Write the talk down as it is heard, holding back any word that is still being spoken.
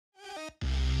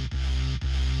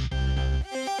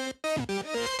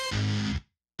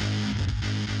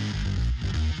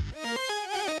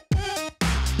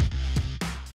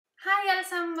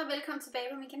velkommen tilbage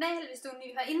på min kanal. Hvis du er ny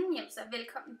herinde, jamen så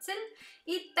velkommen til.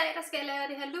 I dag der skal jeg lave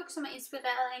det her look, som er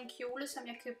inspireret af en kjole, som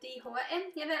jeg købte i H&M.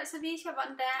 Jeg vil altså vise jer,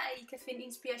 hvordan det er, at I kan finde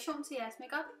inspiration til jeres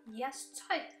makeup i jeres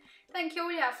tøj. Den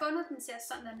kjole, jeg har fundet, den ser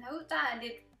sådan den her ud. Der er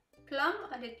lidt plum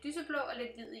og lidt lyseblå og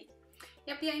lidt hvid i.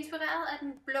 Jeg bliver inspireret af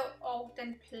den blå og den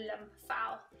plum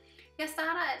farve. Jeg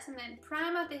starter altså med en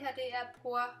primer. Det her det er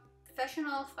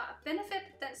Professional fra Benefit.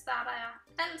 Den starter jeg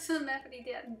altid med, fordi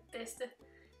det er den bedste.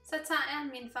 Så tager jeg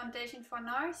min foundation fra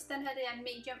NARS. Den her det er en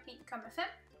medium 1,5.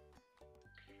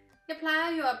 Jeg plejer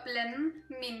jo at blande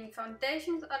mine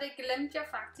foundations, og det glemte jeg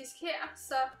faktisk her.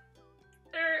 Så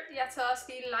jeg tager også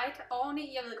lige light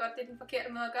oveni. Jeg ved godt, det er den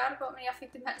forkerte måde at gøre det på, men jeg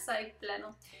fik dem altså ikke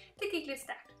blandet. Det gik lidt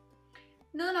stærkt.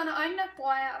 Nedenunder øjnene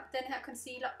bruger jeg den her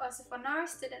concealer også fra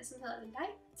NARS. Det er den, som hedder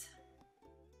Light.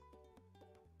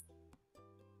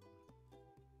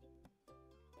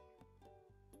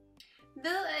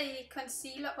 Ved at I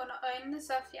concealer under øjnene,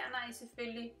 så fjerner I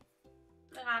selvfølgelig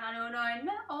randerne under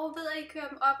øjnene, og ved at I kører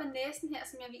dem op ad næsen her,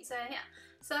 som jeg viser jer her,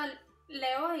 så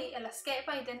laver I, eller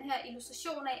skaber I den her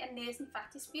illustration af, at næsen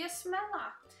faktisk bliver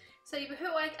smallere. Så I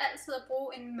behøver ikke altid at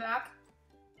bruge en mørk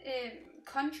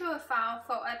contour-farve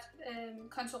for at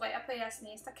konturere på jeres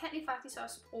næse. Der kan I faktisk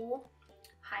også bruge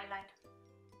highlight.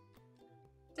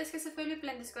 Det skal selvfølgelig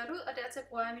blendes godt ud, og dertil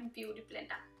bruger jeg min beauty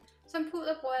blender. Som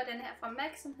puder bruger jeg den her fra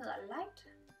MAC, som hedder Light,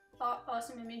 og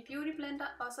også med min beauty blender,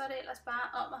 og så er det ellers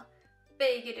bare om at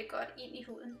bake det godt ind i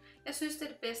huden. Jeg synes, det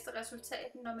er det bedste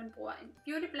resultat, når man bruger en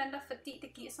beauty blender, fordi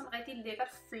det giver sådan en rigtig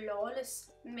lækkert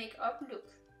flawless make-up look.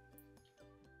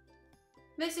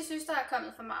 Hvis I synes, der er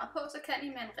kommet for meget på, så kan I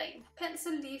med en ren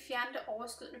pensel lige fjerne det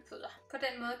overskydende pudder. På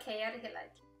den måde kager det heller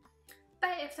ikke.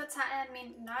 Bagefter tager jeg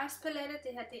min NARS palette.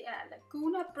 Det her det er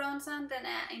Laguna bronzeren. Den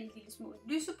er en lille smule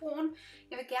lysebrun.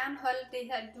 Jeg vil gerne holde det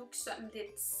her look sådan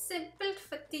lidt simpelt,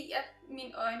 fordi at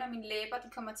mine øjne og mine læber de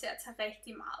kommer til at tage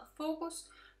rigtig meget fokus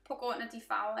på grund af de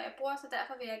farver, jeg bruger. Så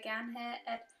derfor vil jeg gerne have,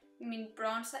 at min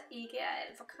bronzer ikke er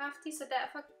alt for kraftig. Så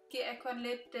derfor giver jeg kun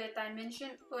lidt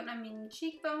dimension under mine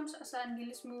cheekbones, og så en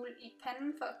lille smule i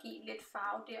panden for at give lidt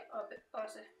farve deroppe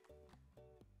også.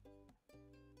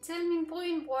 Til min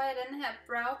bryn bruger jeg den her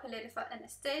brow palette fra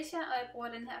Anastasia, og jeg bruger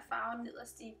den her farve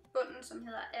nederst i bunden, som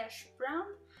hedder Ash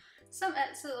Brown. Som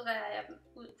altid rører jeg dem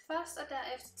ud først, og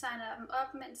derefter tegner jeg dem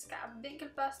op med en skarp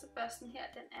vinkelbørste. Børsten her,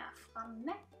 den er fra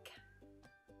MAC.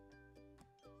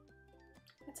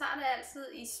 Jeg tager det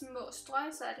altid i små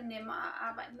strøg, så er det nemmere at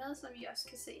arbejde med, som I også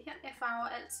kan se her. Jeg farver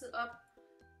altid op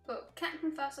på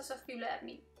kanten først, og så fylder jeg dem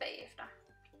i bagefter.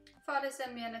 For at det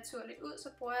ser mere naturligt ud, så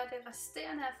bruger jeg det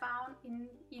resterende af farven inde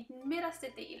i den midterste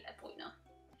del af brynet.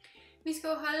 Vi skal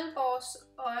jo holde vores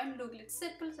øjenlook lidt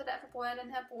simpelt, så derfor bruger jeg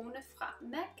den her brune fra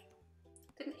MAC.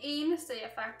 Det er den eneste,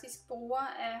 jeg faktisk bruger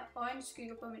af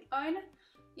øjenskygger på mine øjne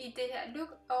i det her look,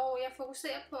 og jeg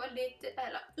fokuserer på at lægge det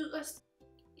aller yderst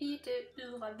i det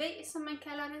ydre V, som man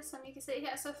kalder det. Som I kan se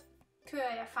her, så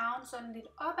kører jeg farven sådan lidt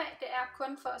opad. Det er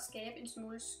kun for at skabe en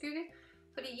smule skygge,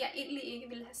 fordi jeg egentlig ikke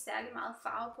ville have særlig meget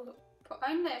farve på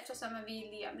øjnene, eftersom at vi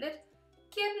lige om lidt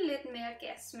giver den lidt mere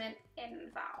gas med en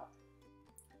anden farve.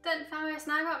 Den farve, jeg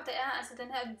snakker om, det er altså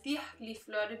den her virkelig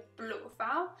flotte blå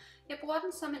farve. Jeg bruger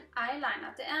den som en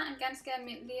eyeliner. Det er en ganske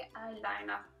almindelig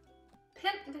eyeliner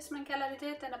pen, hvis man kalder det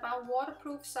det. Den er bare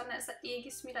waterproof, så den altså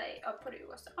ikke smitter af op på det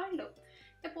øverste øjenlåg.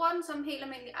 Jeg bruger den som en helt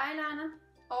almindelig eyeliner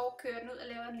og kører den ud og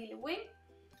laver en lille wing.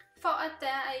 For at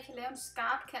I kan lave en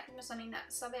skarp kant med sådan en her,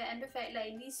 så vil jeg anbefale, at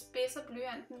I lige spidser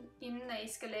blyanten, inden at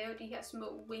I skal lave de her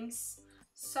små wings,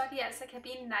 så de altså kan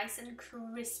blive nice and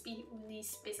crispy ude i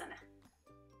spidserne.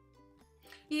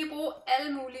 I kan bruge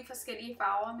alle mulige forskellige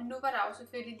farver, men nu var der jo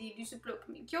selvfølgelig lige lyseblå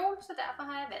på min kjole, så derfor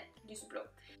har jeg valgt lyseblå.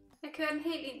 Jeg kører den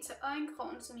helt ind til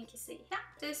øjenkrogen, som I kan se her.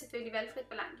 Det er selvfølgelig valgfrit,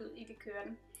 hvor langt ud I vil køre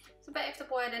den. Så bagefter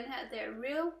bruger jeg den her They're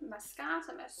Real mascara,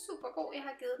 som er super god. Jeg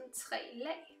har givet den 3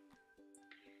 lag.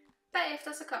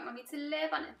 Bagefter så kommer vi til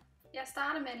læberne. Jeg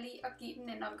starter med lige at give den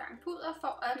en omgang pudder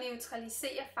for at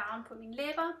neutralisere farven på mine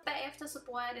læber. Bagefter så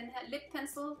bruger jeg den her lip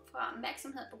pencil fra MAC,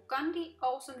 som hedder Burgundy,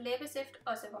 og som læbestift,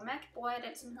 også fra MAC, bruger jeg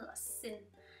den, som hedder Sin.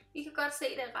 I kan godt se,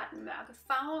 at det er ret mørke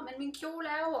farver, men min kjole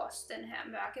er jo også den her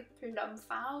mørke plum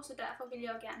farve, så derfor vil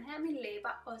jeg jo gerne have mine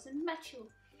læber også matchet.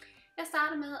 Jeg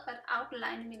starter med at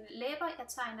outline mine læber. Jeg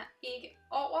tegner ikke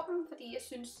over dem, fordi jeg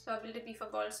synes, så vil det blive for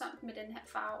voldsomt med den her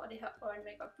farve og det her øjen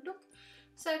makeup look.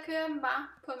 Så jeg kører dem bare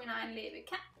på min egen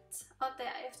læbekant, og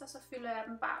derefter så fylder jeg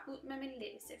dem bare ud med min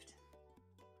læbestift.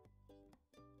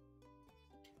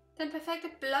 Den perfekte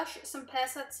blush, som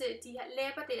passer til de her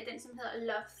læber, det er den, som hedder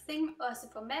Love Thing, også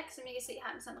på MAC. Som I kan se,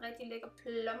 har den sådan en rigtig lækker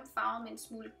plum farve med en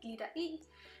smule glitter i.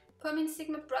 På min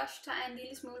Sigma brush tager jeg en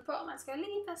lille smule på. Man skal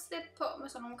lige passe lidt på med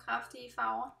sådan nogle kraftige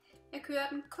farver. Jeg kører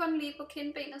den kun lige på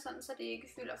kindbenet, sådan så det ikke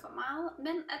fylder for meget,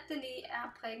 men at det lige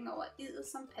er prikken over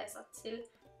i'et, som passer til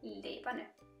læberne.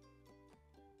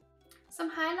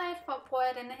 Som highlight bruger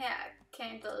jeg denne her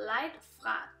Candle Light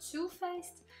fra Too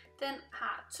Faced. Den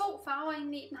har 2 farver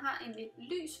inde i. Den har en lidt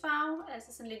lys farve,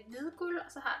 altså sådan lidt hvidguld,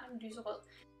 og så har den lyserød.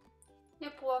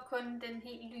 Jeg bruger kun den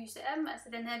helt lyse af dem, altså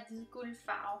den her hvidguld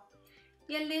farve.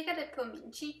 Jeg lægger det på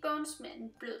mine cheekbones med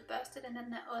en blød børste, den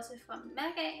er også fra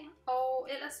MAC af, og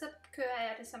ellers så kører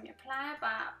jeg det som jeg plejer,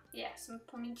 bare som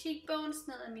på mine cheekbones,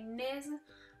 ned ad min næse,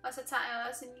 og så tager jeg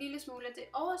også en lille smule af det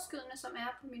overskydende, som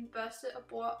er på min børste og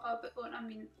bruger oppe under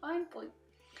mine øjenbryn.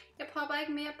 Jeg propper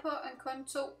ikke mere på end kun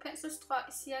 2 penselstrøg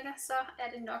cirka, så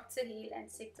er det nok til hele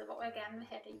ansigtet, hvor jeg gerne vil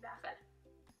have det i hvert fald.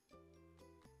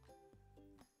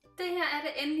 Det her er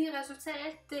det endelige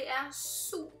resultat. Det er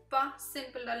super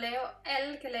simpelt at lave.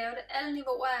 Alle kan lave det. Alle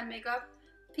niveauer af makeup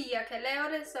piger kan lave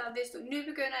det. Så hvis du er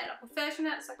nybegynder eller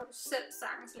professionel, så kan du selv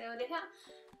sagtens lave det her.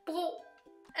 Brug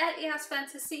al jeres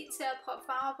fantasi til at proppe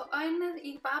farver på øjnene.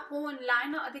 I kan bare bruge en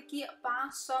liner, og det giver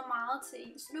bare så meget til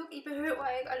ens look. I behøver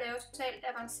ikke at lave totalt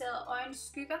avancerede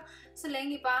øjenskygger, så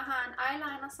længe I bare har en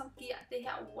eyeliner, som giver det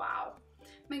her wow.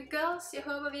 Men girls, jeg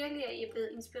håber virkelig, at I er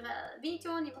blevet inspireret af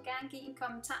videoen. I må gerne give en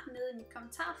kommentar nede i mit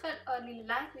kommentarfelt og et lille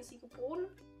like, hvis I kunne bruge den.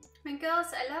 Men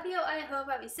girls, I love you, og jeg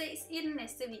håber, at vi ses i den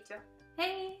næste video.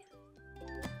 Hej!